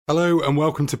Hello and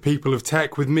welcome to People of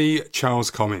Tech with me, Charles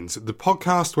Commins, the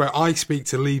podcast where I speak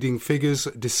to leading figures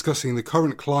discussing the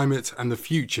current climate and the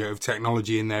future of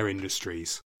technology in their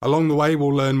industries. Along the way,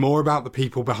 we'll learn more about the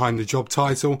people behind the job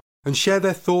title and share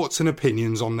their thoughts and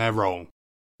opinions on their role.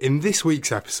 In this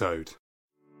week's episode...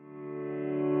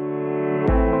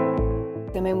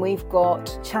 We've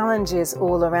got challenges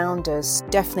all around us,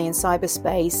 definitely in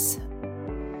cyberspace.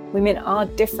 Women are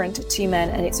different to men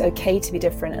and it's okay to be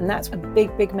different, and that's a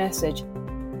big message.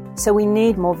 So we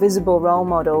need more visible role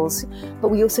models, but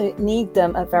we also need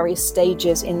them at various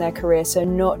stages in their career, so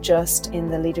not just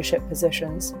in the leadership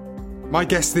positions. My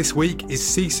guest this week is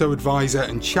CISO advisor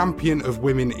and champion of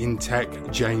women in tech,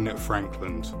 Jane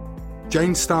Frankland.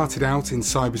 Jane started out in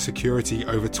cybersecurity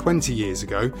over 20 years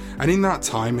ago, and in that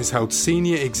time has held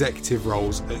senior executive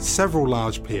roles at several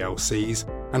large PLCs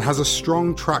and has a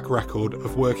strong track record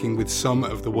of working with some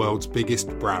of the world's biggest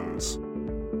brands.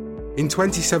 In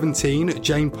 2017,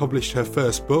 Jane published her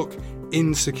first book,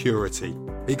 In Security,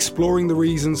 exploring the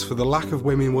reasons for the lack of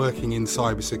women working in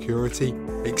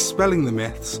cybersecurity, expelling the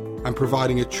myths, and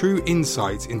providing a true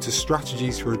insight into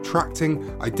strategies for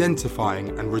attracting,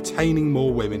 identifying, and retaining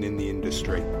more women in the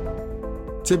industry.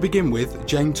 To begin with,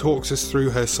 Jane talks us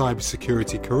through her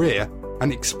cybersecurity career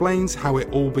and explains how it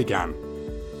all began.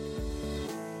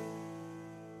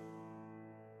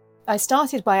 I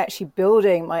started by actually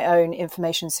building my own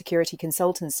information security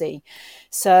consultancy.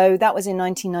 So that was in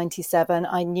 1997.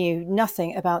 I knew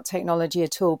nothing about technology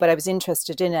at all, but I was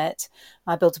interested in it.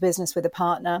 I built a business with a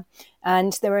partner,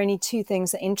 and there were only two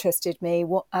things that interested me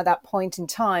at that point in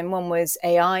time. One was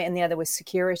AI and the other was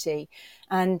security.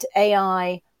 And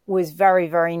AI was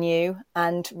very new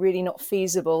and really not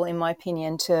feasible, in my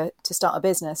opinion, to start a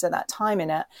business at that time in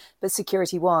it, but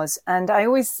security was. And I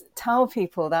always tell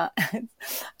people that,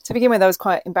 to begin with, I was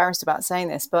quite embarrassed about saying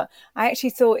this, but I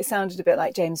actually thought it sounded a bit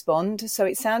like James Bond. So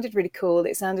it sounded really cool,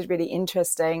 it sounded really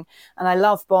interesting, and I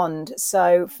love Bond.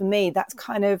 So for me, that's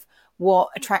kind of what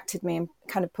attracted me and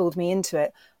kind of pulled me into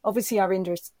it. Obviously, our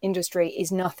industry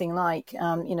is nothing like,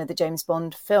 the James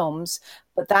Bond films,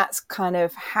 but that's kind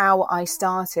of how I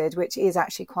started, which is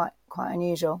actually quite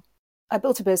unusual. I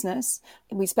built a business.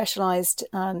 We specialized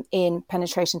in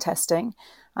penetration testing.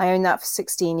 I owned that for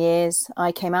 16 years.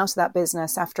 I came out of that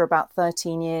business after about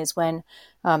 13 years when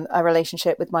a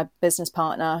relationship with my business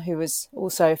partner, who was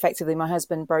also effectively my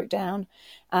husband, broke down.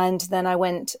 And then I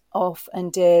went off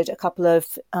and did a couple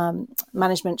of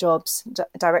management jobs,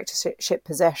 directorship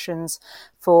positions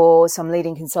for some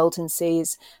leading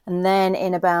consultancies. And then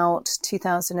in about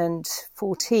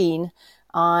 2014,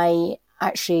 I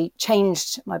actually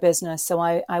changed my business. So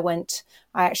I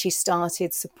actually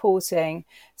started supporting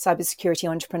cybersecurity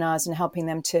entrepreneurs and helping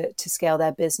them to scale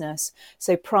their business.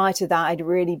 So prior to that, I'd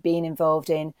really been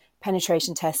involved in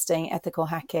penetration testing, ethical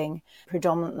hacking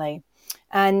predominantly.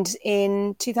 And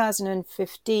in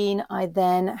 2015, I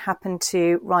then happened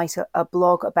to write a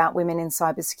blog about women in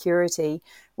cybersecurity,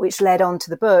 which led on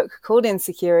to the book called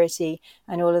Insecurity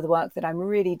and all of the work that I'm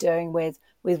really doing with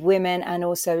women and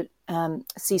also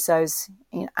CISOs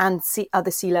and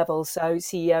other C-levels, so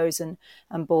CEOs and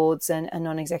boards and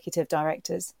non-executive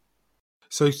directors.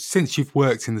 So since you've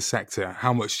worked in the sector,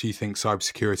 how much do you think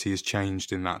cybersecurity has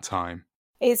changed in that time?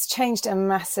 It's changed a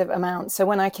massive amount. So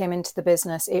when I came into the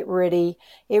business, it really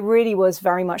was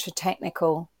very much a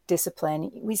technical discipline.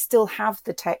 We still have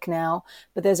the tech now,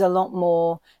 but there's a lot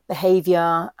more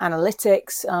behavior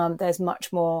analytics. There's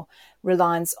much more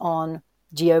reliance on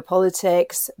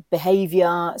geopolitics,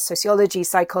 behavior, sociology,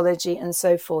 psychology, and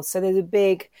so forth. So there's a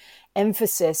big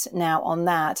emphasis now on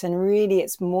that. And really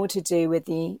it's more to do with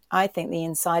the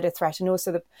insider threat and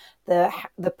also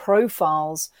the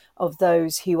profiles of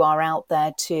those who are out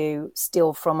there to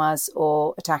steal from us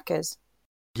or attack us.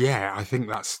 Yeah, I think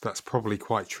that's probably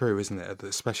quite true, isn't it?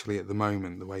 Especially at the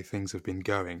moment, the way things have been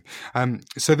going.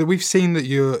 So that we've seen that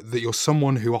you're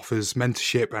someone who offers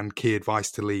mentorship and key advice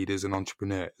to leaders and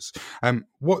entrepreneurs.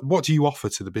 What do you offer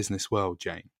to the business world,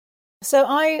 Jane? So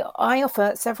I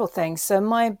offer several things. So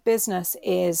my business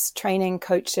is training,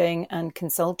 coaching, and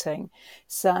consulting.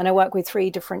 And I work with three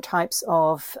different types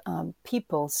of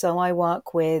people. So I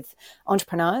work with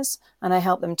entrepreneurs and I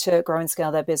help them to grow and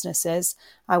scale their businesses.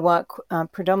 I work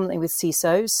predominantly with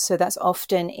CISOs. So that's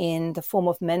often in the form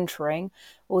of mentoring,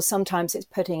 or sometimes it's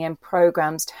putting in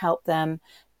programs to help them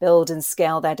build and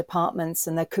scale their departments.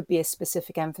 And there could be a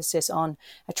specific emphasis on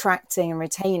attracting and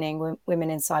retaining women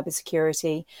in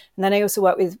cybersecurity. And then I also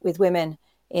work with women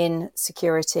in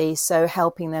security, so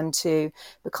helping them to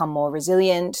become more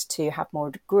resilient, to have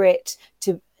more grit,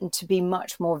 to be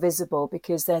much more visible,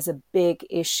 because there's a big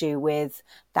issue with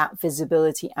that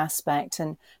visibility aspect.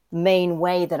 And main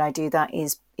way that I do that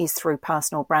is through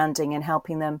personal branding and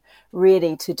helping them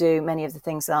really to do many of the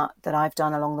things that I've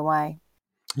done along the way.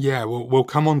 Yeah, we'll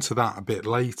come on to that a bit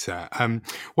later.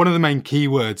 One of the main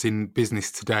keywords in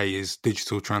business today is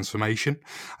digital transformation.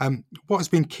 What has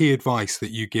been key advice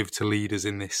that you give to leaders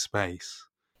in this space?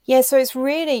 Yeah, so it's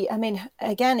really, I mean,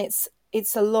 again,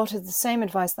 it's a lot of the same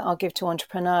advice that I'll give to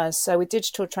entrepreneurs. So with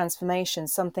digital transformation,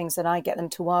 some things that I get them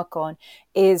to work on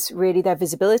is really their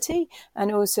visibility and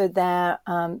also their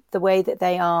the way that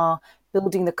they are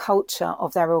building the culture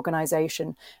of their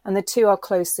organization. And the two are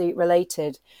closely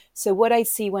related. So what I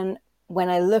see when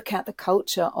I look at the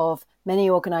culture of many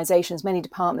organizations, many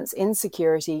departments in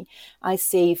security, I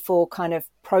see four kind of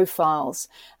profiles.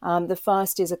 The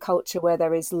first is a culture where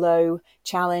there is low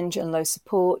challenge and low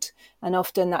support. And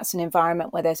often that's an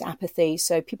environment where there's apathy.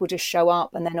 So people just show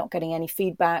up and they're not getting any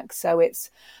feedback. So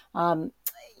it's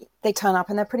they turn up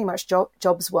and they're pretty much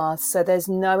jobs worth. So there's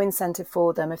no incentive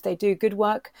for them. If they do good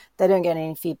work, they don't get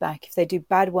any feedback. If they do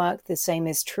bad work, the same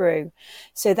is true.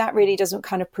 So that really doesn't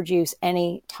kind of produce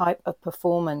any type of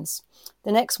performance.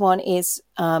 The next one is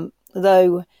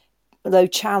low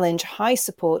challenge, high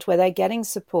support, where they're getting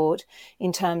support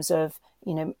in terms of,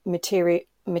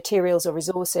 materials or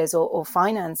resources or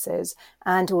finances,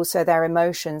 and also their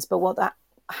emotions. But what that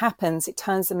happens, it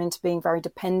turns them into being very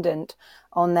dependent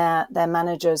on their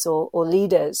managers or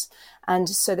leaders. And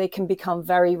so they can become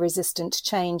very resistant to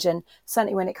change. And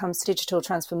certainly when it comes to digital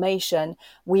transformation,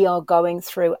 we are going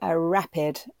through a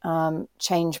rapid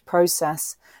change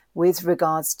process with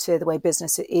regards to the way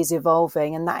business is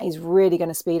evolving. And that is really going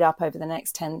to speed up over the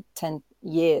next 10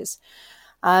 years.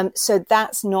 So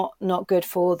that's not good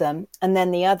for them. And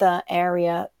then the other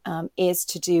area is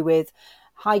to do with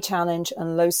high challenge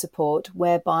and low support,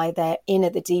 whereby they're in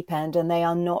at the deep end and they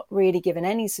are not really given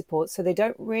any support. So they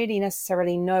don't really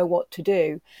necessarily know what to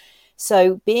do.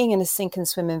 So being in a sink and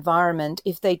swim environment,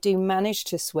 if they do manage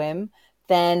to swim,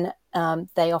 then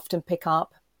they often pick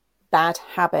up bad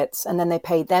habits and then they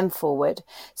pay them forward.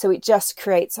 So it just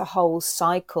creates a whole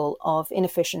cycle of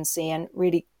inefficiency and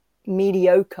really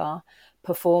mediocre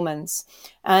performance.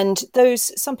 And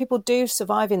some people do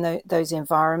survive in those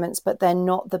environments, but they're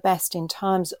not the best in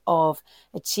terms of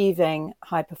achieving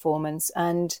high performance.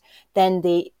 And then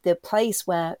the place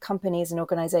where companies and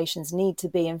organizations need to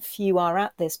be, and few are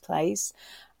at this place,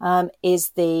 is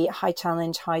the high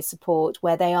challenge, high support,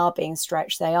 where they are being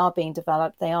stretched, they are being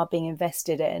developed, they are being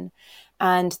invested in,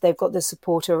 and they've got the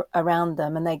support around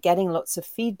them, and they're getting lots of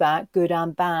feedback, good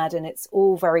and bad, and it's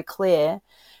all very clear.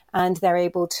 And they're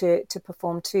able to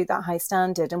perform to that high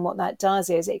standard. And what that does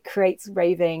is it creates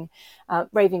raving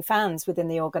fans within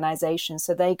the organization.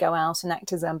 So they go out and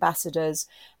act as ambassadors,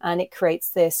 and it creates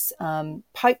this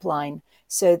pipeline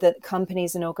so that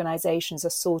companies and organizations are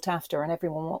sought after and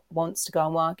everyone wants to go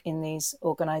and work in these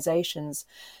organizations.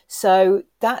 So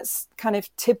that's kind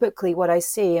of typically what I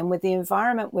see. And with the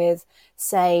environment with,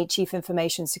 say, chief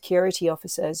information security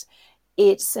officers,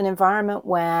 it's an environment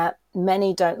where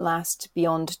many don't last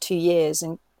beyond 2 years.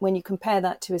 And when you compare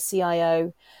that to a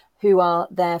CIO who are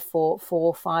there for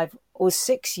 4, 5, or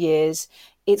 6 years,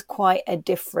 it's quite a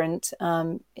different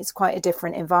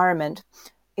environment.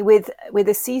 With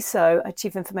a CISO, a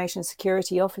chief information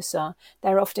security officer,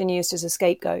 they're often used as a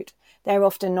scapegoat. They're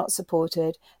often not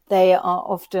supported. They are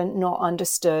often not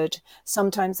understood.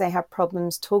 Sometimes they have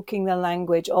problems talking the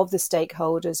language of the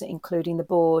stakeholders, including the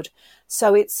board.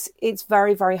 So it's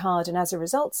very, very hard. And as a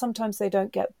result, sometimes they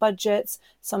don't get budgets.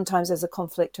 Sometimes there's a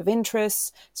conflict of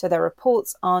interests. So their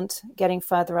reports aren't getting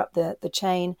further up the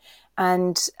chain.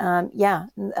 And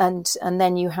and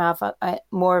then you have a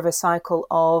more of a cycle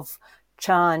of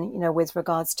churn, with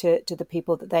regards to the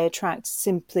people that they attract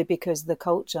simply because of the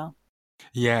culture.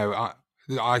 Yeah,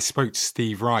 I spoke to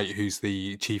Steve Wright, who's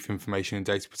the Chief Information and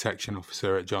Data Protection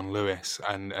Officer at John Lewis,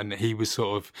 and he was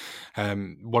sort of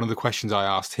one of the questions I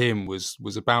asked him was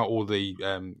about all the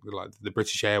like the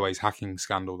British Airways hacking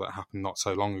scandal that happened not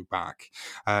so long back.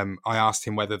 I asked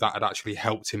him whether that had actually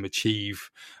helped him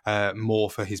achieve more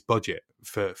for his budget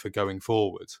for going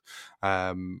forward,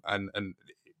 and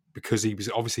because he was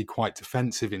obviously quite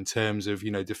defensive in terms of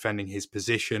defending his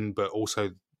position, but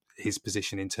also his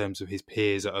position in terms of his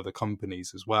peers at other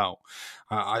companies as well.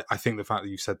 I think the fact that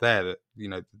you said there that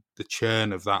the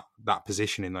churn of that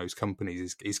position in those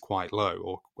companies is quite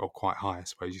low or quite high, I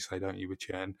suppose you say, don't you, with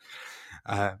churn?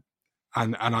 And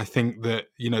I think that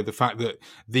the fact that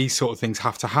these sort of things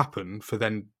have to happen for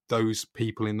then those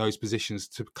people in those positions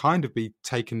to kind of be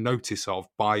taken notice of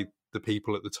by the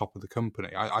people at the top of the company.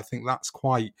 I think that's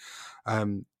quite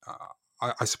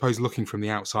I suppose looking from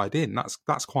the outside in,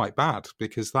 that's quite bad,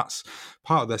 because that's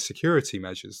part of their security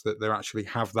measures, that they actually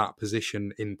have that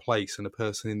position in place and a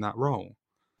person in that role.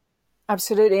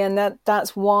 Absolutely, and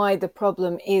that's why the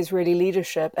problem is really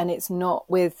leadership, and it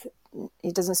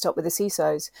doesn't stop with the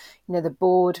CISOs. The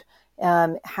board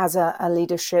has a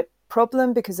leadership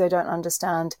problem because they don't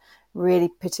understand really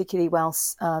particularly well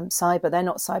cyber. They're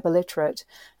not cyber literate.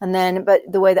 But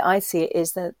the way that I see it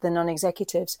is that the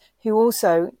non-executives, who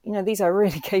also, these are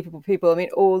really capable people. I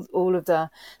mean, all of the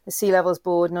C-levels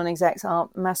board non-execs are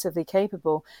massively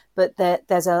capable, but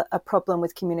there's a problem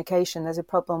with communication. There's a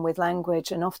problem with language,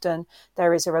 and often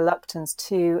there is a reluctance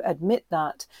to admit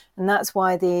that. And that's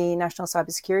why the National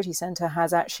Cybersecurity Centre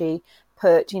has actually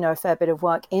put, a fair bit of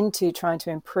work into trying to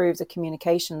improve the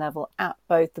communication level at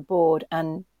both the board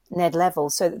and NED level,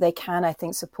 so that they can, I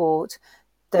think, support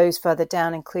those further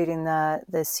down, including the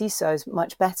CISOs,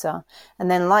 much better. And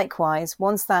then likewise,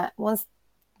 once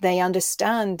they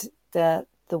understand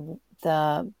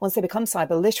once they become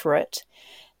cyber literate,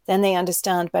 then they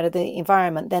understand better the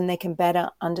environment, then they can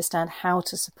better understand how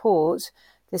to support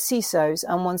the CISOs.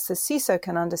 And once the CISO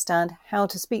can understand how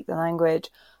to speak the language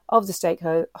of the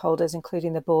stakeholders,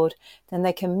 including the board, then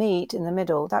they can meet in the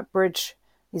middle. That bridge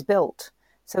is built.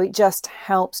 So it just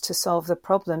helps to solve the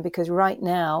problem, because right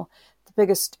now the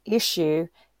biggest issue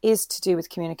is to do with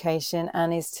communication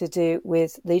and is to do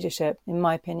with leadership, in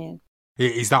my opinion.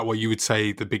 Is that what you would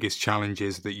say the biggest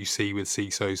challenges that you see with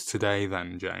CISOs today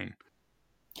then, Jane?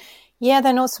 Yeah,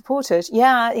 they're not supported.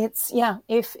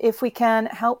 If we can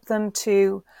help them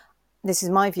to, this is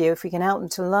my view, if we can help them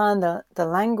to learn the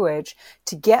language,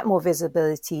 to get more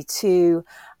visibility, to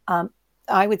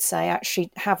I would say actually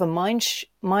have a mind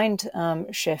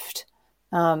shift,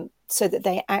 so that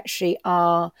they actually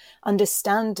are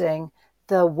understanding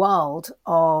the world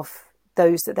of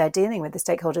those that they're dealing with, the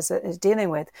stakeholders that they're dealing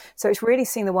with. So it's really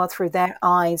seeing the world through their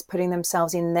eyes, putting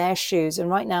themselves in their shoes. And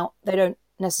right now they don't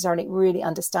necessarily really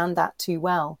understand that too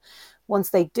well. Once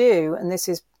they do, and this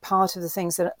is part of the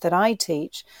things that I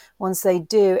teach, once they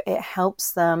do, it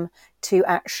helps them to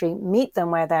actually meet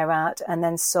them where they're at and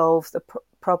then solve the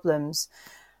problems.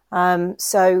 But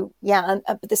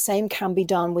the same can be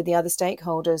done with the other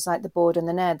stakeholders like the board and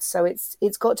the NED. So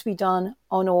it's got to be done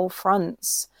on all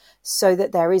fronts, so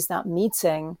that there is that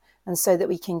meeting and so that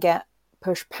we can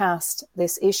push past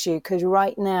this issue. Because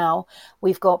right now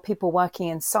we've got people working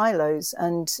in silos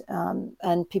and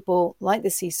people like the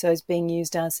CISOs being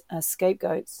used as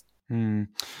scapegoats.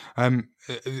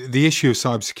 The issue of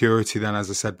cybersecurity then, as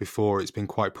I said before, it's been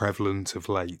quite prevalent of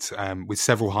late, with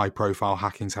several high-profile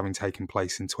hackings having taken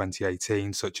place in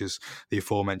 2018, such as the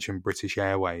aforementioned British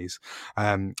Airways,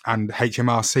 and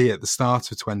HMRC at the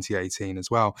start of 2018 as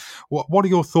well. What are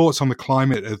your thoughts on the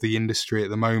climate of the industry at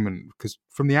the moment? Because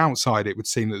from the outside, it would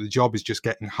seem that the job is just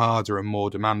getting harder and more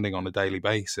demanding on a daily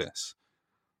basis.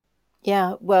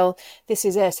 Yeah, well, this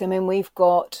is it. I mean, we've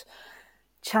got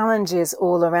challenges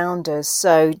all around us.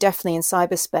 So definitely in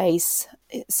cyberspace,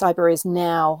 cyber is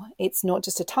now, it's not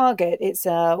just a target, it's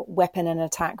a weapon and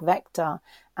attack vector.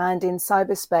 And in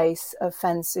cyberspace,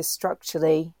 offense is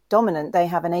structurally dominant. They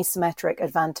have an asymmetric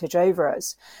advantage over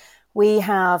us. We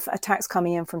have attacks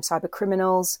coming in from cyber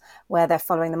criminals where they're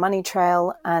following the money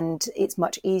trail, and it's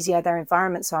much easier. Their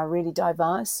environments are really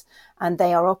diverse, and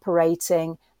they are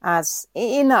operating as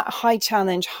in that high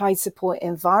challenge, high support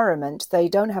environment. They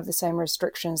don't have the same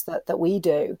restrictions that we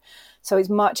do. So it's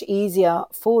much easier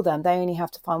for them. They only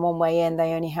have to find one way in.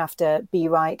 They only have to be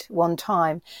right one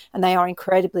time. And they are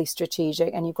incredibly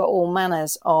strategic. And you've got all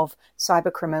manners of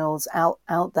cyber criminals out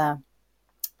there.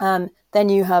 Then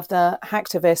you have the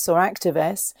hacktivists or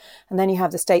activists, and then you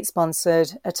have the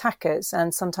state-sponsored attackers.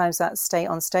 And sometimes that's state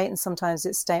on state, and sometimes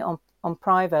it's state on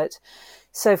private.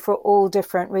 So for all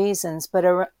different reasons. But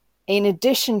in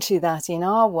addition to that, in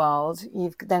our world,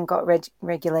 you've then got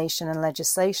regulation and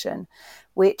legislation,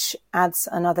 which adds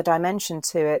another dimension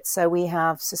to it. So we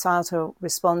have societal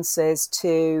responses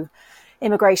to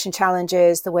immigration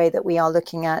challenges, the way that we are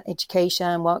looking at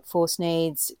education, workforce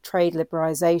needs, trade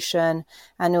liberalization,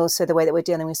 and also the way that we're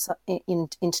dealing with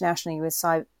internationally with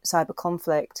cyber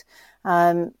conflict.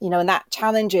 And that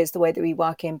challenges the way that we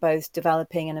work in both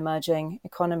developing and emerging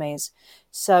economies.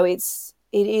 So it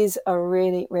is a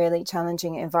really, really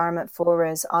challenging environment for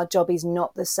us. Our job is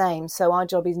not the same. So our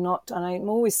job is not, and I'm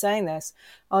always saying this,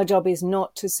 our job is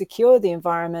not to secure the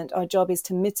environment. Our job is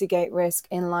to mitigate risk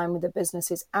in line with the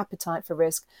business's appetite for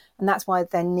risk. And that's why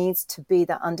there needs to be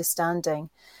that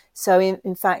understanding. So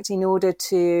in fact, in order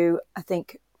to, I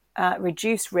think,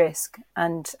 reduce risk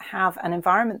and have an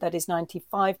environment that is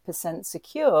 95%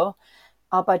 secure,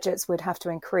 our budgets would have to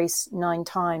increase 9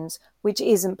 times, which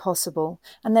isn't possible.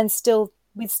 And then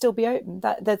we'd still be open.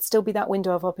 There'd still be that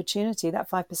window of opportunity, that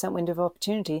 5% window of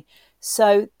opportunity.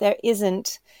 So there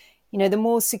isn't, the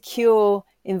more secure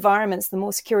environments, the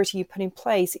more security you put in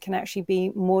place, it can actually be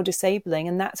more disabling.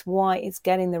 And that's why it's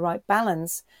getting the right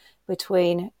balance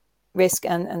between risk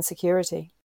and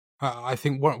security. I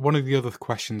think one of the other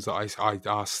questions that I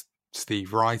asked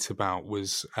Steve Wright about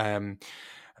was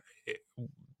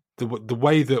the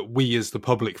way that we as the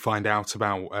public find out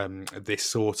about this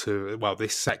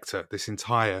sector, this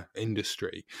entire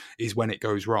industry, is when it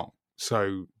goes wrong.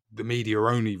 So the media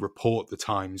only report the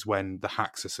times when the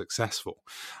hacks are successful.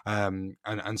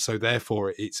 And so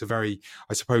therefore it's a very,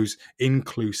 I suppose,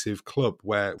 inclusive club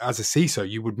where as a CISO,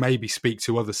 you would maybe speak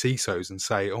to other CISOs and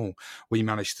say, oh, we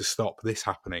managed to stop this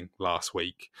happening last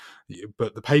week.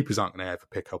 But the papers aren't going to ever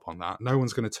pick up on that. No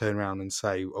one's going to turn around and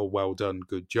say, oh, well done,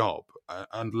 good job,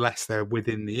 unless they're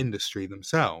within the industry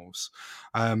themselves.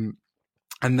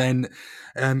 And then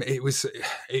it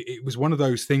was one of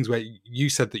those things where you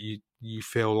said that you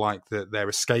feel like that they're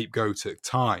a scapegoat at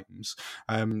times.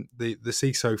 The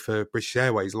CISO for British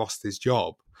Airways lost his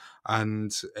job,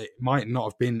 and it might not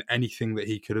have been anything that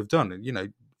he could have done.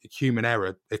 And human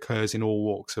error occurs in all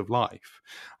walks of life.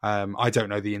 I don't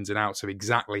know the ins and outs of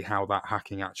exactly how that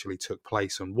hacking actually took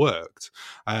place and worked,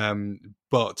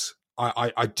 but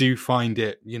I do find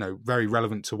it, very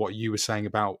relevant to what you were saying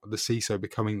about the CISO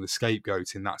becoming the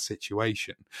scapegoat in that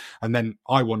situation. And then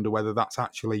I wonder whether that's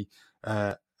actually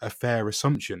a fair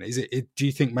assumption. Is it? Do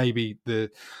you think maybe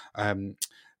the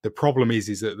problem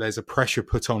is that there's a pressure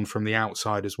put on from the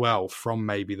outside as well, from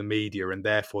maybe the media, and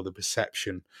therefore the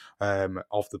perception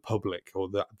of the public, or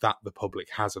that the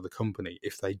public has of the company,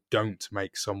 if they don't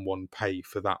make someone pay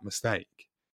for that mistake?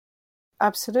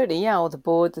 Absolutely, yeah. Or the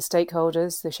board, the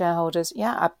stakeholders, the shareholders.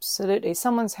 Yeah, absolutely.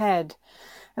 Someone's head.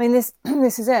 I mean, this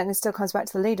is it, and it still comes back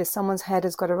to the leader. Someone's head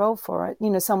has got a role for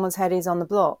it. Someone's head is on the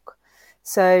block.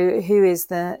 So who's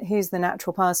the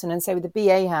natural person? And so with the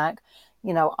BA hack,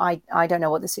 I don't know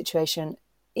what the situation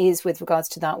is with regards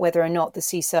to that, whether or not the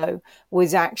CISO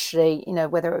was actually,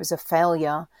 whether it was a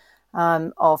failure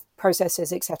of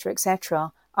processes, et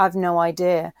cetera, I have no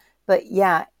idea. But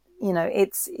yeah,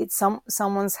 it's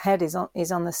someone's head is on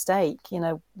the stake,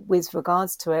 with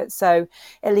regards to it. So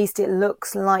at least it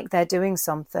looks like they're doing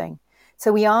something.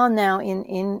 So we are now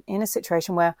in a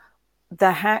situation where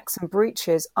the hacks and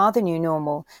breaches are the new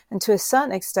normal. And to a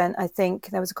certain extent, I think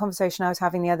there was a conversation I was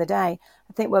having the other day.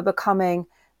 I think we're becoming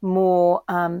more,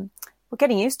 we're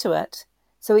getting used to it.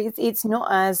 So it's not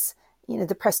as,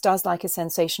 the press does like a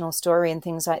sensational story and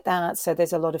things like that. So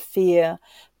there's a lot of fear,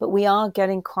 but we are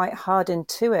getting quite hardened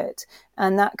to it.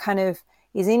 And that kind of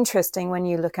is interesting when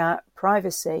you look at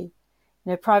privacy,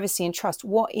 privacy and trust.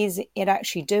 What is it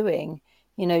actually doing,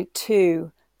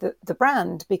 to the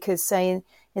brand? Because say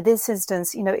in this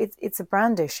instance, it's a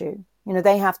brand issue.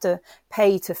 They have to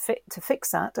pay to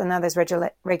fix that. And now there's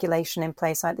regulation in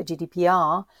place like the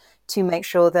GDPR to make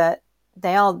sure that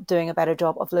they are doing a better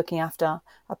job of looking after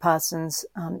a person's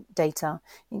data,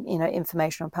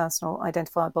 information or personal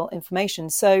identifiable information.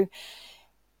 So,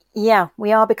 yeah,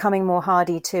 we are becoming more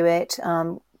hardy to it.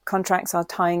 Contracts are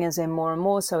tying us in more and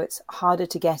more, so it's harder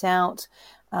to get out.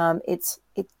 It's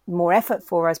more effort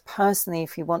for us personally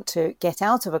if you want to get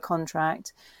out of a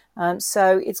contract.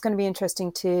 So it's going to be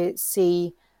interesting to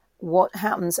see what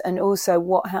happens, and also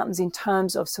what happens in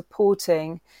terms of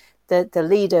supporting the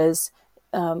leaders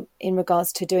in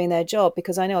regards to doing their job,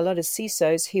 because I know a lot of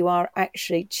CISOs who are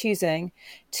actually choosing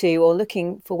to, or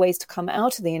looking for ways to come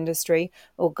out of the industry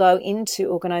or go into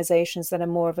organizations that are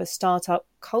more of a startup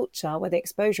culture where the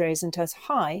exposure isn't as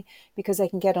high, because they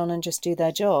can get on and just do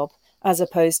their job as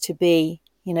opposed to be,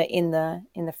 in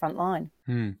the front line.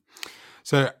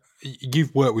 So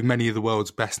you've worked with many of the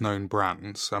world's best known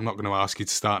brands. I'm not going to ask you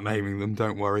to start naming them,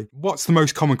 don't worry. What's the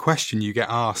most common question you get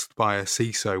asked by a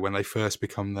CISO when they first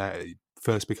become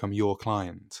your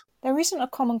client? There isn't a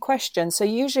common question. So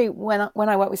usually when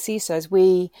I work with CISOs,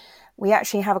 we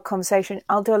actually have a conversation.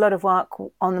 I'll do a lot of work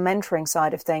on the mentoring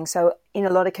side of things. So in a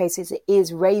lot of cases, it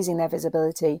is raising their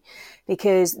visibility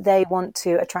because they want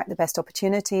to attract the best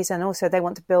opportunities, and also they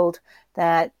want to build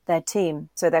their team,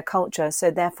 so their culture.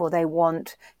 So therefore, they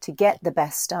want to get the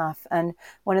best staff. And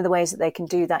one of the ways that they can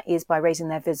do that is by raising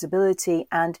their visibility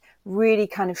and really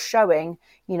kind of showing,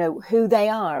 who they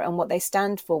are and what they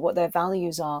stand for, what their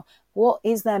values are, what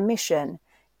is their mission,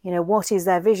 what is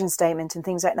their vision statement and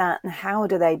things like that, and how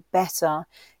do they better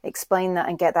explain that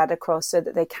and get that across so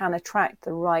that they can attract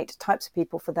the right types of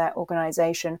people for their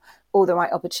organization or the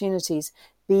right opportunities.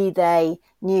 be they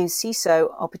new CISO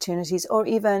opportunities or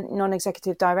even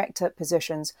non-executive director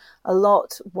positions. A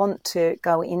lot want to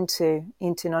go into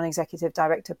non-executive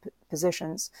director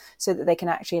positions so that they can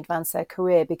actually advance their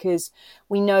career, because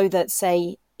we know that,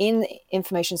 say, in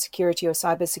information security or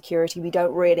cybersecurity, we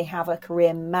don't really have a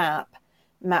career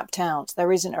mapped out.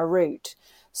 There isn't a route.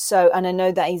 So, and I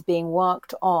know that is being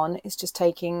worked on. It's just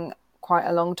taking quite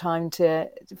a long time for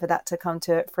that to come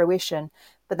to fruition.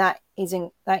 But that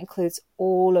includes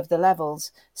all of the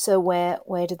levels. So where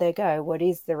do they go? What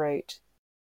is the route?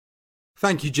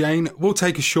 Thank you, Jane. We'll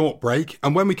take a short break,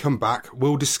 and when we come back,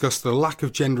 we'll discuss the lack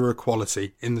of gender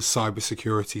equality in the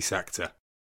cybersecurity sector.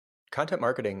 Content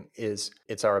marketing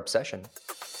it's our obsession.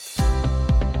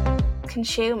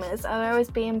 Consumers are always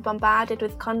being bombarded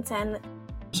with content.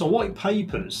 So white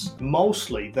papers,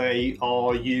 mostly they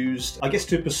are used, I guess,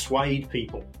 to persuade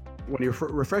people. When you're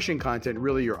refreshing content,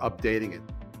 really you're updating it.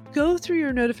 Go through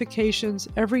your notifications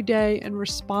every day and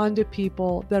respond to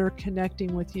people that are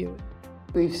connecting with you.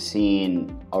 We've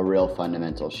seen a real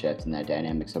fundamental shift in the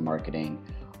dynamics of marketing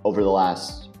over the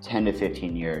last 10 to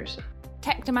 15 years.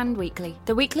 Tech Demand Weekly,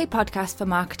 the weekly podcast for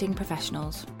marketing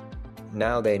professionals.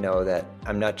 Now they know that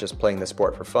I'm not just playing the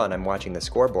sport for fun, I'm watching the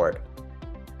scoreboard.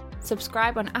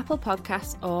 Subscribe on Apple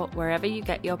Podcasts or wherever you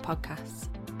get your podcasts.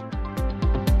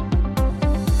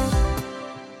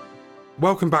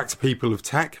 Welcome back to People of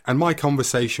Tech and my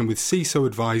conversation with CISO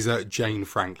advisor Jane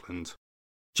Frankland.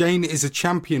 Jane is a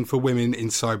champion for women in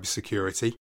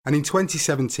cybersecurity, and in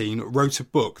 2017 wrote a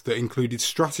book that included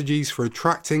strategies for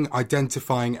attracting,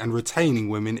 identifying and retaining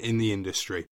women in the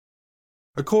industry.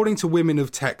 According to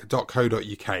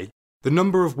womenoftech.co.uk, the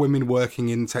number of women working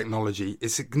in technology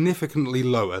is significantly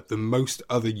lower than most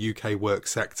other UK work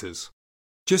sectors.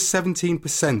 Just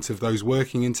 17% of those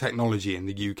working in technology in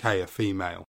the UK are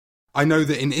female. I know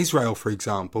that in Israel, for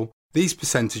example, these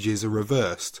percentages are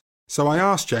reversed, so I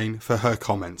asked Jane for her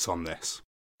comments on this.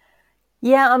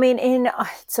 Yeah, I mean,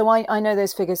 I know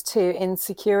those figures too. In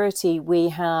security, we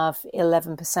have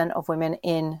 11% of women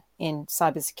in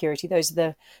cybersecurity. Those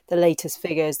are the latest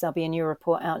figures. There'll be a new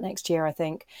report out next year, I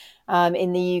think.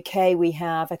 In the UK, we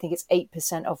have, I think it's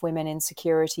 8% of women in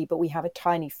security, but we have a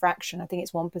tiny fraction. I think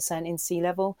it's 1% in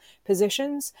C-level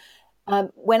positions.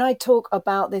 When I talk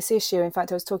about this issue, in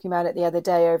fact, I was talking about it the other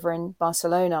day over in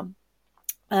Barcelona.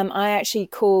 I actually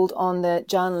called on the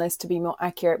journalists to be more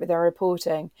accurate with their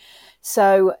reporting.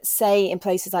 So say in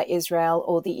places like Israel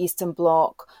or the Eastern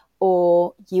Bloc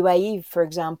or UAE, for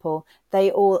example,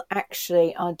 they all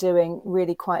actually are doing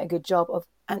really quite a good job of,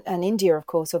 and India, of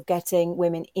course, of getting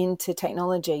women into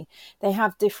technology. They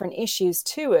have different issues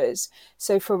to us.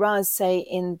 So for us, say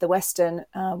in the Western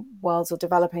worlds or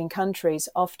developing countries,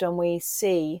 often we're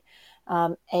seeing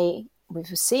a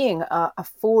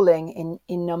falling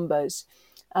in numbers.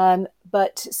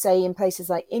 But say in places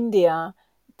like India,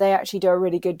 they actually do a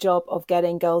really good job of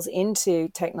getting girls into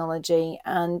technology.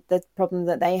 And the problem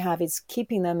that they have is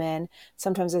keeping them in.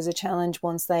 Sometimes there's a challenge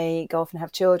once they go off and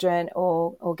have children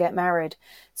or get married.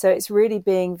 So it's really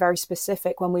being very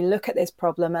specific when we look at this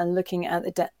problem and looking at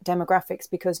the demographics,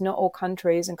 because not all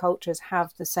countries and cultures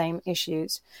have the same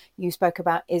issues. You spoke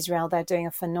about Israel. They're doing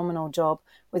a phenomenal job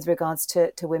with regards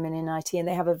to women in IT, and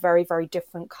they have a very, very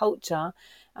different culture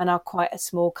and are quite a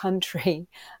small country,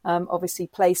 obviously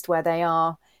placed where they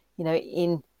are,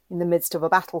 in the midst of a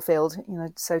battlefield,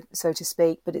 so to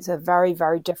speak. But it's a very,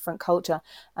 very different culture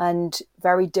and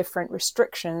very different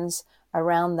restrictions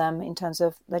around them in terms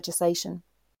of legislation.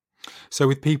 So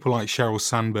with people like Sheryl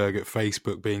Sandberg at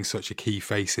Facebook being such a key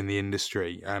face in the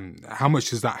industry, how much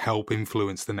does that help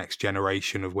influence the next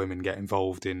generation of women get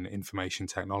involved in information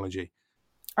technology?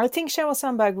 I think Sheryl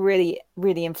Sandberg really,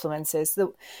 really influences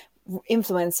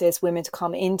women to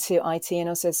come into IT and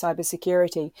also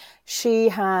cybersecurity. She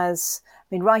has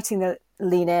been writing the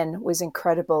Lean In was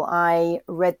incredible. I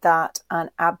read that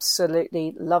and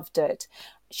absolutely loved it.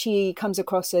 She comes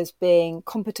across as being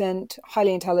competent,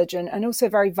 highly intelligent, and also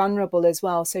very vulnerable as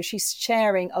well. So she's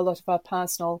sharing a lot of her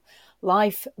personal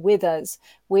life with us,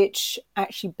 which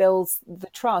actually builds the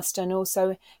trust and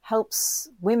also helps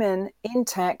women in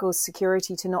tech or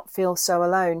security to not feel so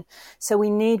alone. So we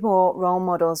need more role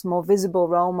models, more visible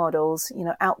role models,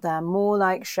 out there, more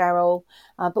like Sheryl,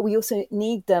 but we also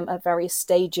need them at various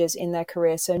stages in their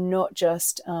career. So not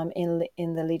just in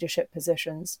the leadership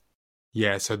positions.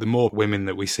 Yeah, so the more women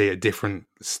that we see at different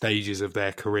stages of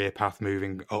their career path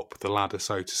moving up the ladder,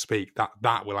 so to speak,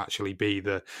 that will actually be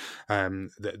the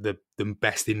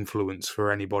best influence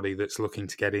for anybody that's looking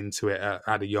to get into it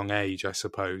at a young age, I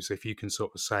suppose. If you can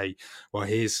sort of say, well,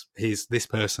 here's this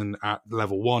person at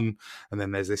level 1, and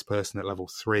then there's this person at level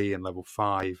 3 and level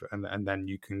 5, and then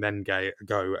you can then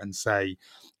go and say,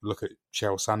 look at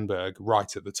Sheryl Sandberg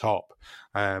right at the top.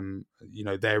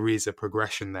 There is a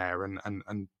progression there,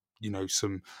 and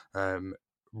some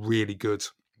really good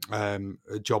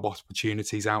job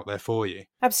opportunities out there for you.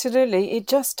 Absolutely. It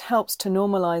just helps to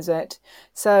normalize it.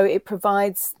 So it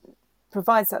provides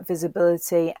that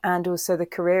visibility and also the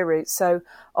career route. So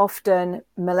often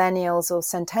millennials or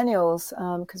centennials,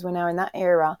 because we're now in that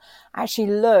era, actually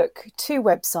look to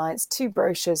websites, to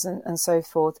brochures and so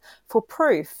forth for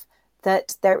proof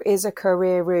that there is a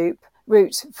career route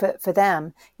for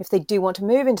them if they do want to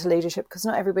move into leadership, because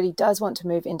not everybody does want to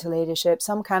move into leadership.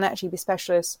 Some can actually be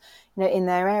specialists, in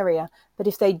their area. But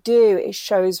if they do, it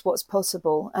shows what's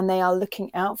possible, and they are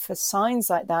looking out for signs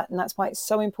like that. And that's why it's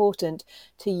so important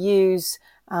to use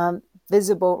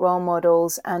visible role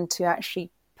models and to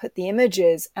actually put the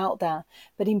images out there.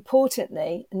 But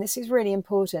importantly, and this is really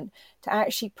important, to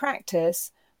actually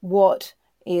practice what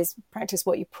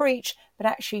you preach, but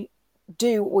actually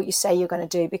do what you say you're going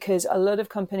to do, because a lot of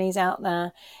companies out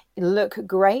there look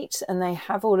great and they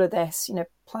have all of this,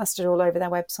 plastered all over their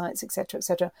websites,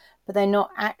 etc., but they're not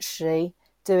actually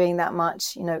doing that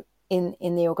much, in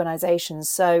the organizations.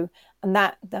 So, and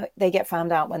that they get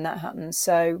found out when that happens.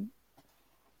 So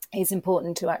it's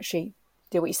important to actually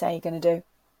do what you say you're going to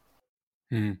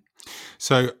do.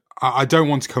 So I don't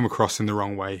want to come across in the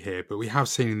wrong way here, but we have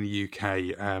seen in the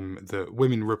UK that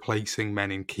women replacing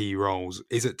men in key roles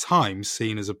is at times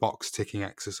seen as a box-ticking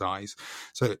exercise.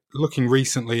 So looking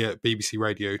recently at BBC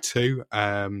Radio 2,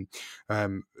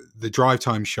 the Drive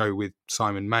Time show with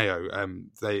Simon Mayo,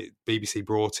 BBC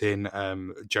brought in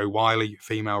Jo Wiley,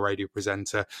 female radio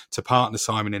presenter, to partner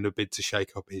Simon in a bid to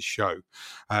shake up his show.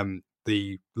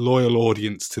 The loyal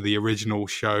audience to the original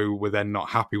show were then not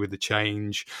happy with the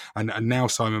change, and now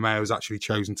Simon Mayo has actually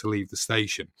chosen to leave the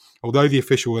station. Although the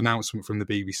official announcement from the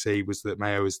BBC was that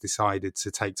Mayo has decided to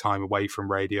take time away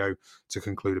from radio to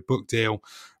conclude a book deal,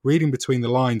 reading between the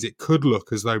lines, it could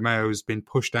look as though Mayo has been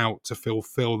pushed out to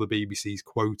fulfil the BBC's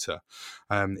quota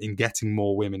in getting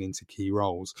more women into key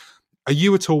roles. Are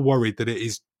you at all worried that it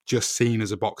is just seen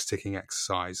as a box-ticking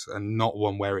exercise and not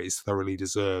one where it is thoroughly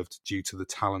deserved due to the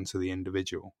talent of the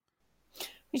individual?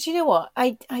 But you know what?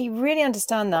 I really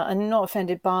understand that. I'm not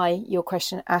offended by your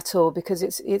question at all, because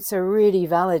it's a really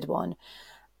valid one.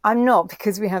 I'm not,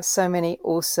 because we have so many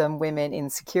awesome women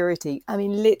in security. I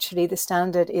mean, literally, the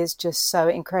standard is just so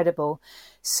incredible.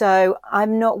 So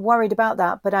I'm not worried about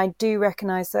that, but I do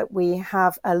recognize that we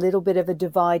have a little bit of a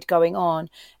divide going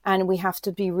on, and we have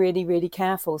to be really, really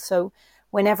careful. So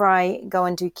whenever I go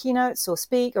and do keynotes or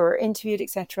speak or interviewed,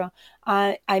 etc.,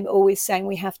 I'm always saying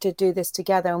we have to do this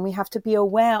together, and we have to be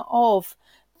aware of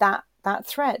that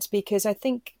threat, because I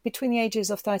think between the ages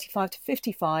of 35 to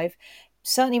 55,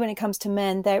 certainly when it comes to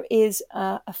men, there is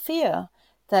a fear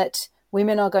that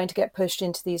women are going to get pushed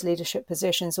into these leadership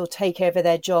positions or take over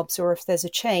their jobs, or if there's a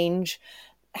change,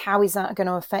 how is that going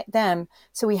to affect them?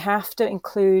 So we have to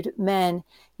include men,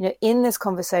 in this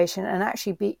conversation, and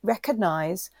actually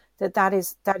recognize that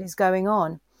is going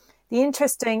on. The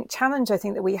interesting challenge I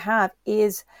think that we have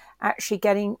is actually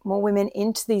getting more women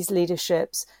into these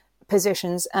leadership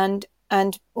positions, and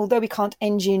although we can't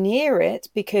engineer it,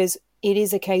 because it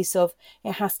is a case of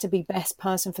it has to be best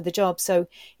person for the job. So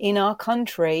in our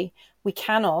country, we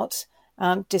cannot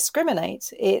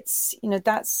discriminate. It's,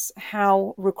 that's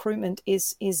how recruitment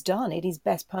is done. It is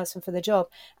best person for the job,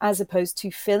 as opposed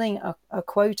to filling a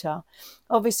quota.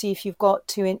 Obviously, if you've got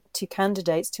two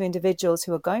candidates, two individuals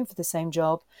who are going for the same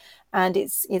job, and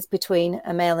it's between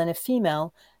a male and a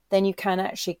female, then you can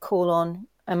actually call on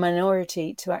a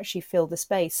minority to actually fill the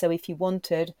space. So if you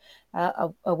wanted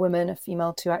a woman, a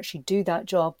female, to actually do that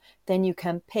job, then you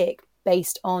can pick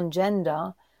based on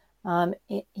gender,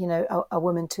 a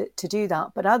woman to do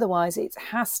that. But otherwise, it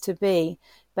has to be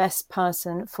best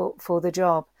person for the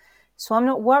job. So I'm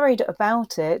not worried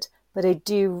about it, but I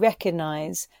do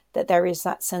recognize that there is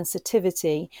that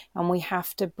sensitivity, and we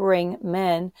have to bring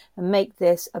men and make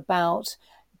this about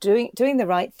doing the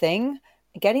right thing,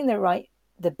 getting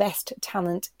the best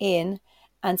talent in,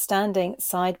 and standing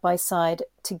side by side.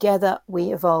 Together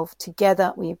we evolve,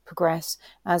 together we progress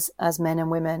as men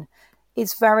and women.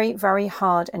 It's very, very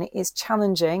hard, and it is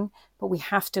challenging, but we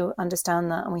have to understand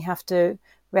that, and we have to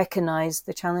recognize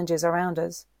the challenges around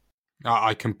us.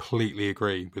 I completely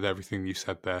agree with everything you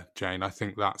said there, Jane. I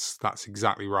think that's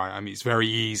exactly right. I mean, it's very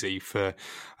easy for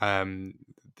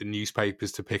the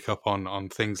newspapers to pick up on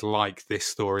things like this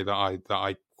story that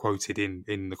I quoted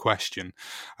in the question,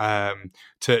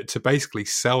 to basically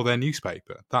sell their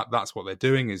newspaper. That's what they're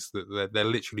doing, is that they're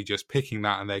literally just picking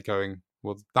that and they're going,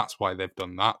 well, that's why they've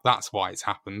done that. That's why it's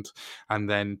happened. And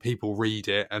then people read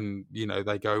it and,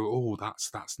 they go, oh,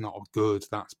 that's not good.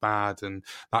 That's bad. And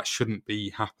that shouldn't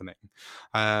be happening.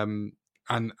 And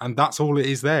that's all it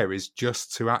is there, is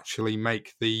just to actually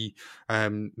make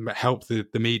help the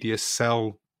media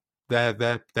sell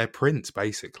their print,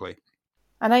 basically.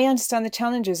 And I understand the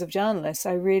challenges of journalists.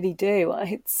 I really do.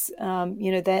 It's,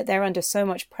 they're under so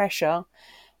much pressure.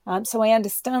 So I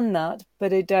understand that,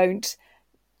 but I don't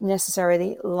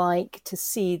necessarily like to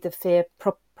see the fear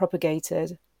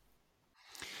propagated.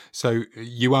 So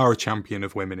you are a champion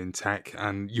of women in tech,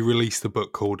 and you released a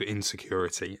book called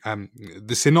Insecurity.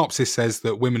 The synopsis says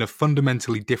that women are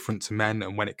fundamentally different to men,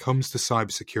 and when it comes to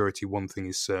cybersecurity, one thing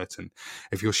is certain: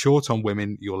 if you're short on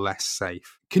women, you're less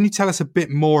safe. Can you tell us a bit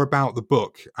more about the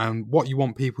book and what you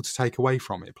want people to take away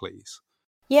from it, please?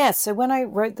 Yeah, so when I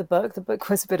wrote the book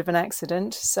was a bit of an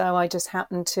accident. So I just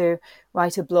happened to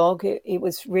write a blog. It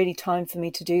was really time for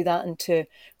me to do that and to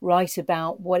write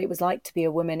about what it was like to be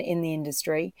a woman in the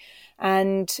industry.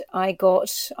 And I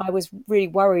was really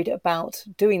worried about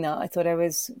doing that. I thought I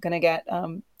was going to get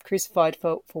crucified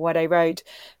for what I wrote.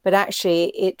 But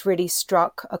actually, it really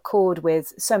struck a chord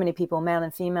with so many people, male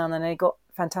and female, and I got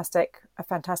a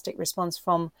fantastic response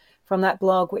from that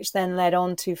blog, which then led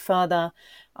on to further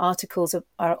articles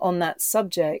on that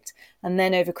subject. And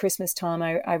then over Christmas time,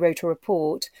 I wrote a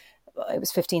report. It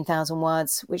was 15,000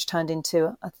 words, which turned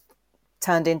into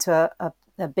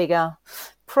a bigger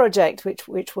project,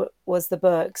 which was the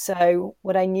book. So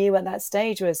what I knew at that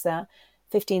stage was that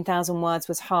 15,000 words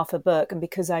was half a book. And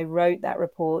because I wrote that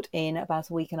report in about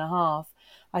a week and a half,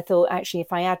 I thought, actually,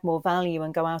 if I add more value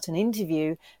and go out and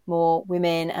interview more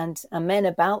women and men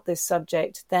about this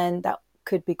subject, then that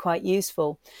could be quite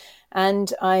useful.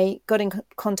 And I got in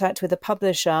contact with a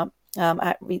publisher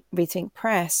at Rethink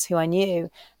Press, who I knew,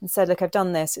 and said, look, I've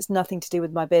done this. It's nothing to do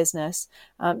with my business.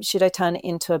 Should I turn it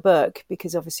into a book?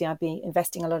 Because obviously I'd be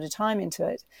investing a lot of time into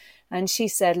it. And she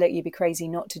said, look, you'd be crazy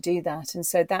not to do that. And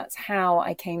so that's how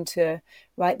I came to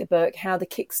write the book, how the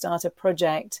Kickstarter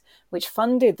project, which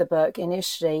funded the book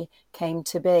initially, came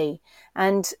to be.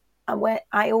 And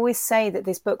I always say that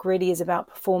this book really is about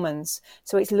performance.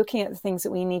 So it's looking at the things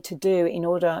that we need to do in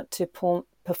order to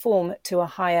perform to a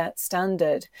higher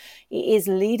standard. It is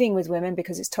leading with women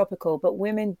because it's topical, but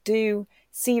women do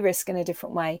see risk in a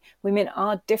different way. Women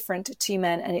are different to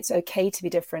men, and it's okay to be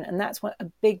different. And that's a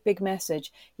big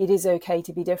message. It is okay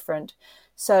to be different.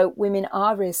 So women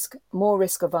are more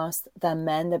risk averse than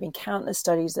men. There have been countless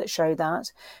studies that show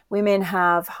that. Women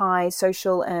have high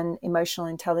social and emotional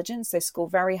intelligence. They score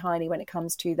very highly when it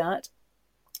comes to that,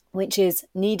 which is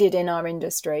needed in our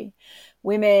industry.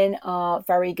 Women are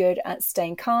very good at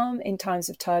staying calm in times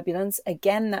of turbulence.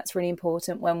 Again, that's really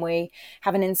important when we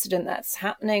have an incident that's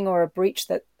happening or a breach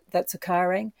that's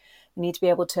occurring. We need to be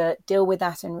able to deal with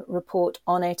that and report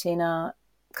on it in a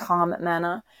calm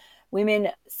manner. Women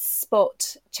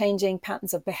spot changing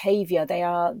patterns of behavior. They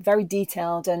are very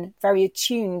detailed and very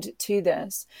attuned to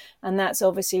this. And that's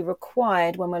obviously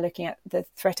required when we're looking at the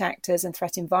threat actors and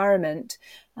threat environment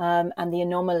and the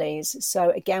anomalies.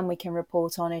 So again, we can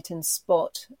report on it and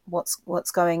spot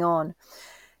what's going on.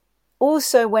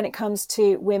 Also, when it comes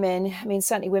to women, I mean,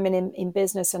 certainly women in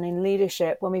business and in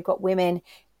leadership, when we've got women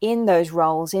in those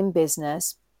roles in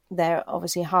business, they're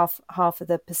obviously half of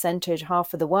the percentage,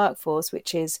 half of the workforce,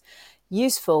 which is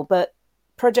useful. But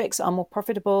projects are more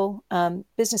profitable,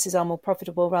 businesses are more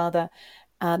profitable rather.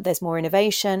 There's more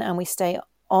innovation, and we stay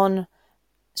on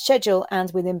schedule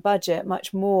and within budget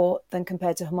much more than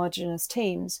compared to homogenous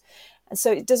teams. And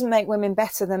so it doesn't make women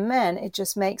better than men. It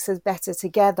just makes us better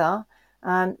together.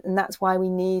 And that's why we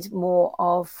need more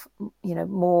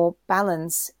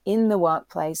balance in the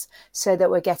workplace, so that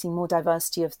we're getting more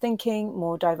diversity of thinking,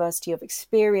 more diversity of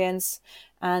experience,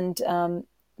 and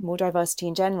more diversity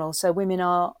in general. So women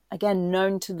are, again,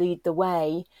 known to lead the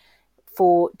way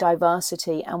for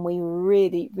diversity, and we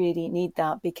really, really need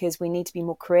that, because we need to be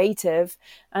more creative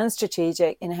and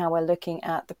strategic in how we're looking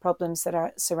at the problems that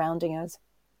are surrounding us.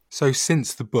 So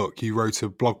since the book, you wrote a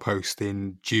blog post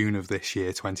in June of this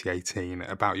year, 2018,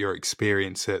 about your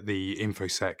experience at the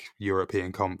InfoSec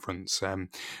European Conference,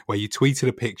 where you tweeted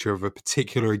a picture of a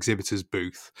particular exhibitor's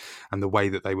booth and the way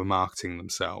that they were marketing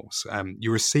themselves.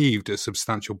 You received a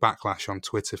substantial backlash on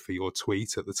Twitter for your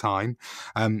tweet at the time.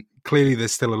 Clearly,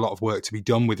 there's still a lot of work to be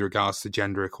done with regards to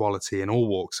gender equality in all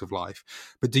walks of life.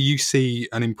 But do you see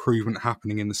an improvement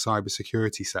happening in the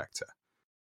cybersecurity sector?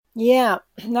 Yeah,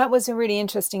 that was a really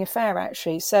interesting affair,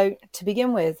 actually. So to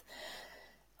begin with,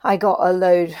 I got a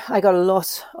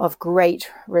lot of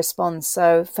great response,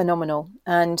 so phenomenal.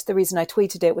 And the reason I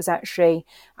tweeted it was actually,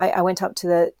 I went up to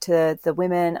the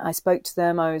women, I spoke to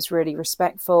them, I was really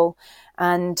respectful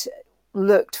and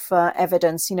looked for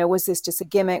evidence. Was this just a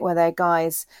gimmick? Were there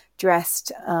guys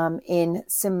dressed in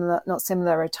not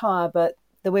similar attire, but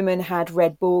the women had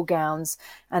red ball gowns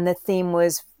and the theme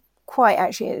was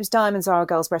it was diamonds are a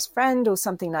girl's best friend or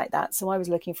something like that. So I was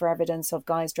looking for evidence of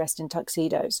guys dressed in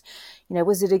tuxedos.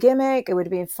 Was it a gimmick? It would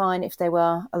have been fine if they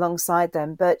were alongside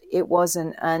them, but it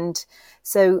wasn't. And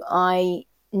so I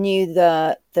knew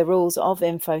the rules of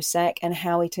InfoSec and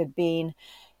how it had been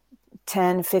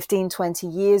 10, 15, 20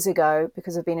 years ago,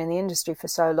 because I've been in the industry for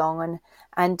so long.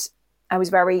 And I was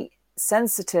very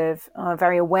sensitive,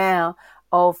 very aware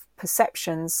of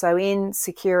perceptions. So in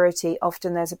security,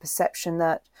 often there's a perception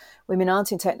that women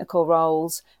aren't in technical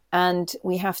roles, and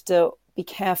we have to be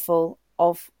careful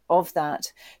of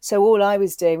that. So all I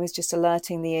was doing was just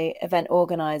alerting the event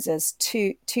organizers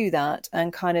to that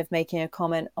and kind of making a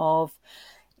comment of,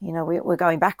 we're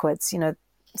going backwards,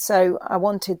 So I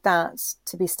wanted that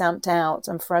to be stamped out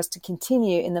and for us to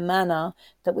continue in the manner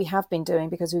that we have been doing,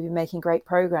 because we've been making great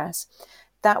progress.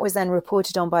 That was then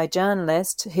reported on by a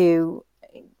journalist who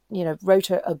wrote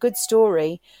a good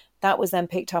story. That was then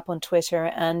picked up on Twitter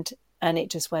and it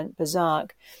just went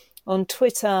berserk. On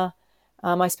Twitter,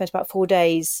 I spent about 4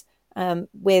 days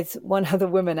with one other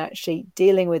woman actually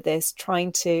dealing with this,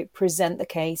 trying to present the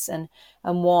case and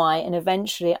why. And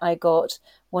eventually I got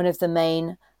one of the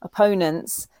main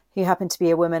opponents, who happened to be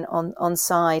a woman, on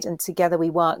side, and together we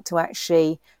worked to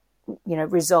actually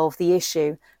resolve the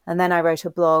issue. And then I wrote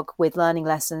a blog with learning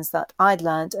lessons that I'd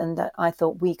learned and that I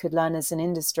thought we could learn as an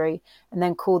industry, and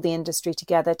then called the industry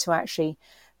together to actually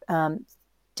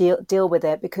deal with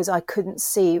it, because I couldn't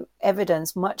see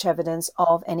much evidence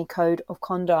of any code of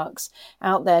conducts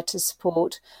out there to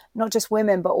support not just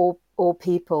women, but all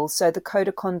people. So the code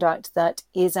of conduct that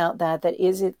is out there, that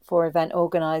is for event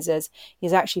organizers,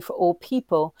 is actually for all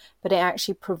people, but it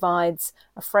actually provides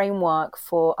a framework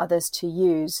for others to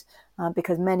use,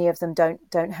 because many of them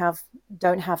don't have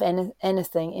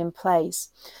anything in place.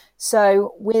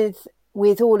 So with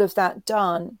all of that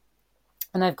done,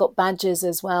 and I've got badges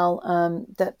as well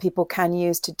that people can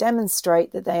use to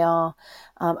demonstrate that they are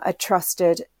a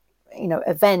trusted,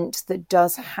 event that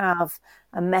does have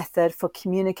a method for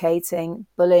communicating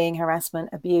bullying, harassment,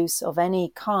 abuse of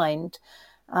any kind.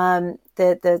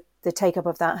 The take up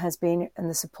of that has been, and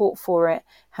the support for it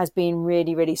has been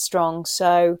really, really strong.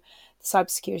 So the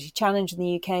Cybersecurity Challenge in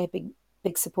the UK,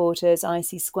 big supporters,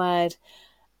 IC Squared,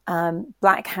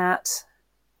 Black Hat.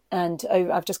 And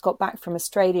I've just got back from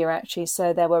Australia, actually.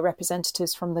 So there were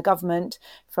representatives from the government,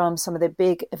 from some of the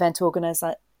big event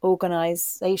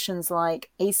organizations like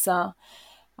CISO,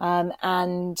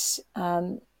 and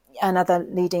other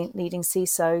leading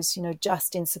CISOs,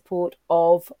 just in support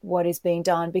of what is being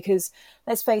done. Because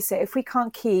let's face it, if we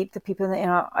can't keep the people in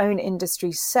our own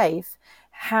industry safe,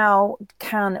 how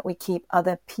can we keep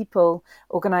other people,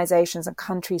 organizations and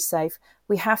countries safe?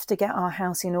 We have to get our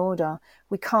house in order.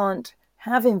 We can't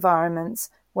have environments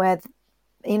where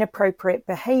inappropriate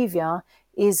behavior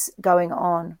is going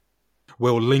on.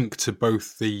 We'll link to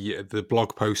both the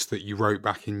blog post that you wrote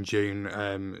back in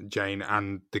June, Jane,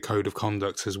 and the code of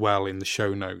conduct as well in the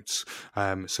show notes,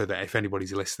 so that if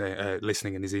anybody's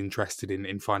listening and is interested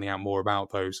in finding out more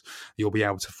about those, you'll be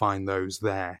able to find those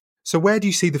there. So where do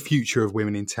you see the future of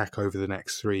women in tech over the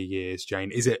next 3 years,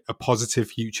 Jane? Is it a positive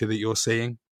future that you're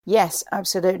seeing? Yes,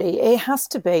 absolutely. It has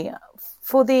to be.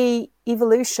 For the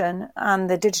evolution and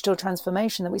the digital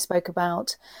transformation that we spoke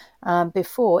about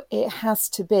before, it has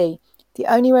to be. The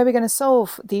only way we're going to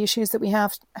solve the issues that we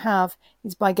have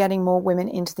is by getting more women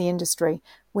into the industry.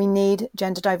 We need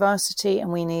gender diversity,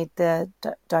 and we need the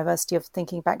diversity of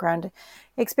thinking, background,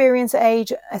 experience,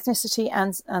 age, ethnicity,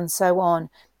 and so on.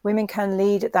 Women can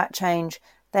lead that change.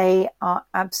 They are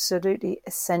absolutely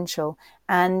essential.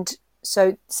 And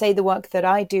so say the work that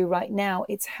I do right now,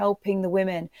 it's helping the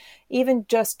women, even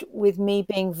just with me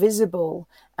being visible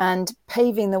and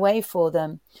paving the way for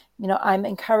them. I'm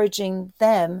encouraging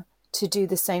them to do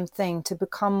the same thing, to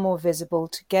become more visible,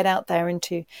 to get out there and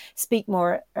to speak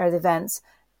more at events.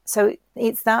 So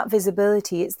it's that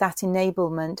visibility, it's that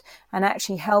enablement, and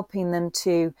actually helping them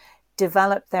to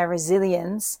develop their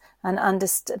resilience and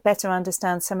better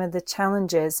understand some of the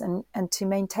challenges and to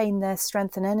maintain their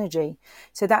strength and energy.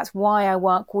 So that's why I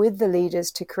work with the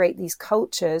leaders to create these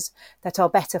cultures that are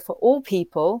better for all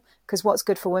people, because what's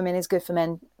good for women is good for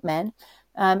men,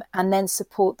 and then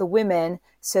support the women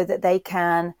so that they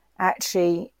can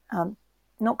actually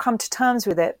not come to terms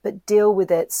with it, but deal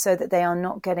with it so that they are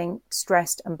not getting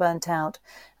stressed and burnt out.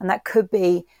 And that could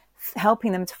be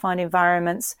helping them to find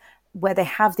environments where they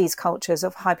have these cultures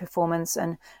of high performance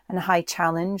and high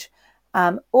challenge,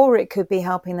 or it could be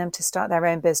helping them to start their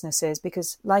own businesses,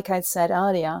 because like I said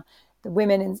earlier, the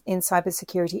women in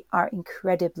cybersecurity are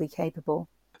incredibly capable.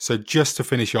 So just to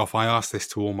finish off, I asked this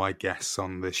to all my guests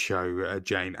on this show,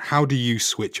 Jane, how do you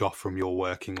switch off from your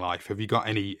working life? Have you got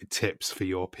any tips for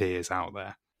your peers out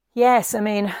there? Yes, I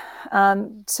mean,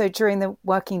 so during the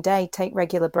working day, take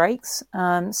regular breaks.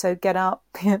 So get up,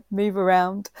 move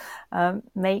around,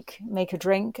 make a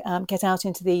drink, get out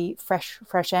into the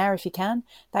fresh air if you can.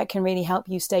 That can really help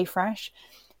you stay fresh.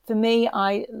 For me,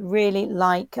 I live in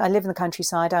the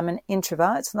countryside. I'm an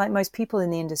introvert, like most people in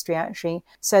the industry, actually.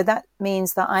 So that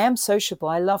means that I am sociable.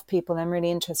 I love people. I'm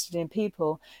really interested in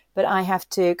people. But I have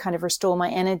to kind of restore my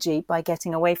energy by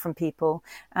getting away from people.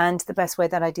 And the best way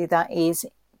that I do that is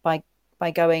by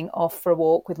going off for a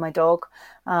walk with my dog.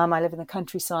 I live in the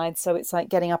countryside, so it's like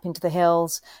getting up into the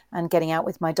hills and getting out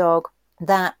with my dog.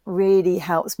 That really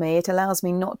helps me. It allows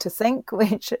me not to think,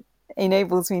 which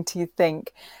enables me to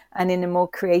think, and in a more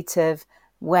creative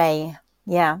way.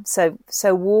 Yeah, so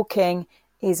walking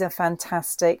is a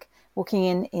fantastic,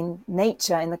 walking in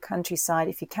nature in the countryside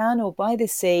if you can, or by the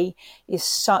sea, is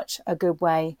such a good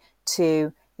way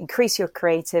to increase your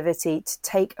creativity, to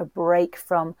take a break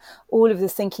from all of the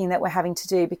thinking that we're having to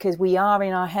do, because we are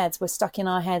in our heads, we're stuck in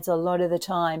our heads a lot of the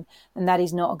time, and that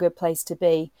is not a good place to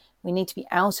be. We need to be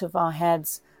out of our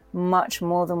heads much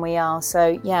more than we are.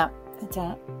 So yeah,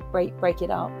 break it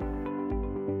up.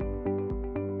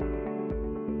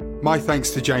 My thanks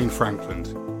to Jane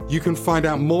Frankland. You can find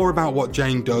out more about what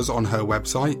Jane does on her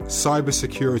website,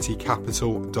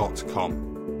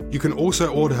 cybersecuritycapital.com. You can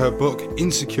also order her book,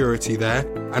 Insecurity, there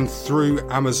and through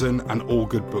Amazon and all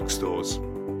good bookstores.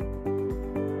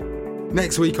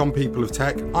 Next week on People of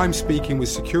Tech, I'm speaking with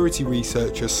security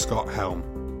researcher Scott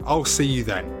Helm. I'll see you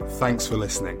then. Thanks for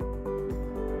listening.